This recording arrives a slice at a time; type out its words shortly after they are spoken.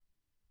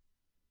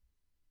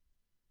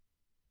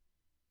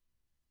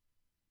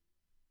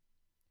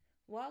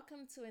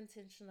Welcome to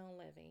Intentional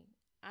Living.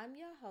 I'm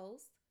your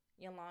host,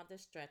 Yolanda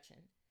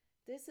Stretchin.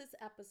 This is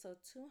episode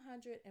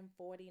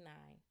 249,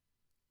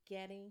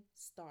 Getting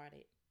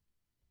Started.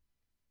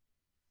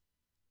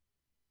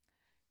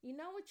 You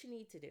know what you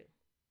need to do.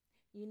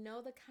 You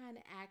know the kind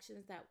of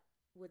actions that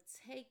would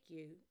take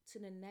you to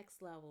the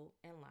next level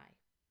in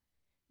life.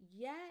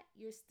 Yet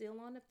you're still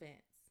on the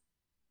fence.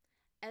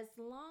 As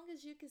long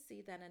as you can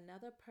see that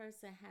another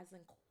person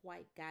hasn't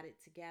quite got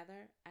it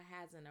together or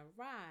hasn't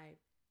arrived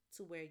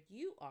to where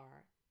you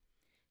are,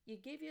 you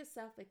give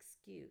yourself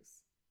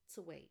excuse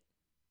to wait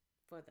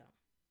for them.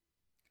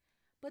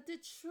 But the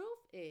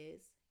truth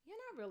is, you're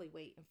not really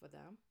waiting for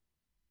them.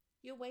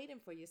 You're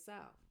waiting for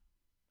yourself.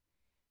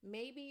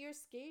 Maybe you're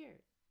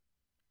scared.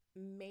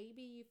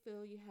 Maybe you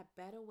feel you have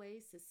better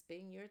ways to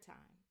spend your time.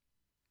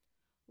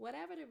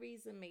 Whatever the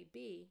reason may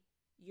be,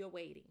 you're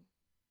waiting.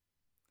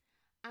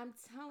 I'm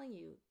telling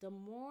you, the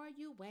more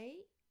you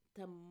wait,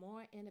 the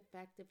more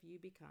ineffective you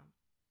become.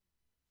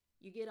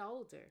 You get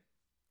older,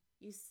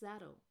 you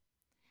settle,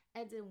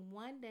 and then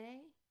one day,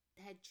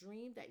 that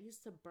dream that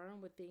used to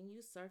burn within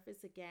you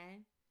surface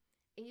again,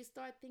 and you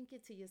start thinking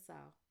to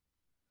yourself,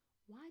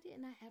 why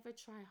didn't I ever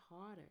try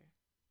harder?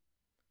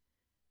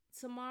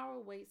 Tomorrow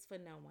waits for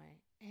no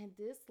one, and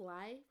this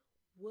life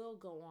will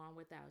go on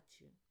without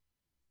you.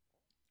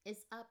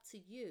 It's up to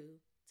you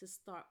to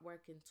start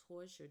working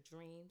towards your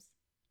dreams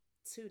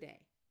today.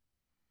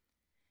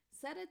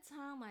 Set a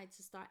timeline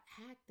to start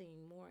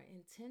acting more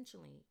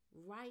intentionally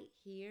right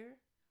here,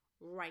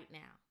 right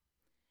now.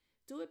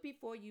 Do it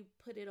before you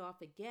put it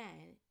off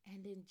again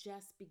and then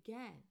just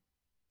begin.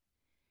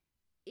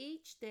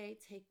 Each day,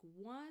 take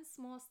one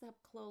small step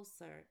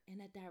closer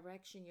in a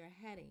direction you're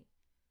heading.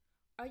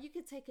 Or you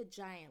could take a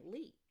giant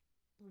leap,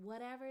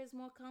 whatever is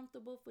more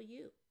comfortable for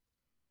you.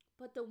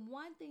 But the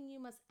one thing you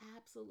must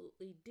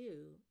absolutely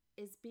do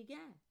is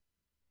begin.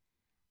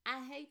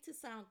 I hate to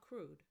sound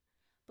crude,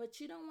 but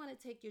you don't want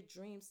to take your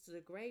dreams to the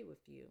grave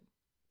with you.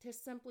 There's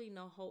simply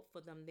no hope for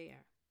them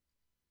there.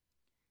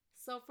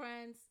 So,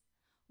 friends,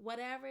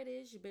 whatever it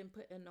is you've been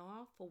putting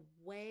off for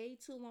way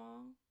too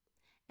long,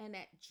 and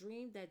that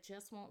dream that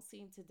just won't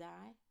seem to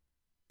die,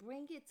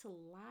 bring it to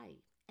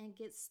life and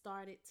get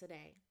started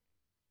today.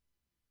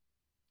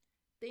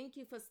 Thank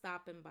you for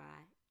stopping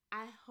by.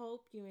 I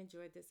hope you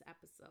enjoyed this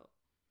episode.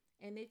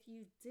 And if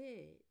you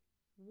did,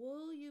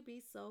 will you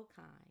be so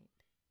kind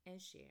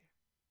and share?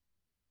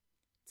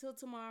 Till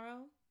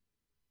tomorrow,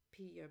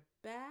 be your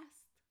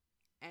best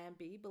and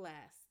be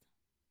blessed.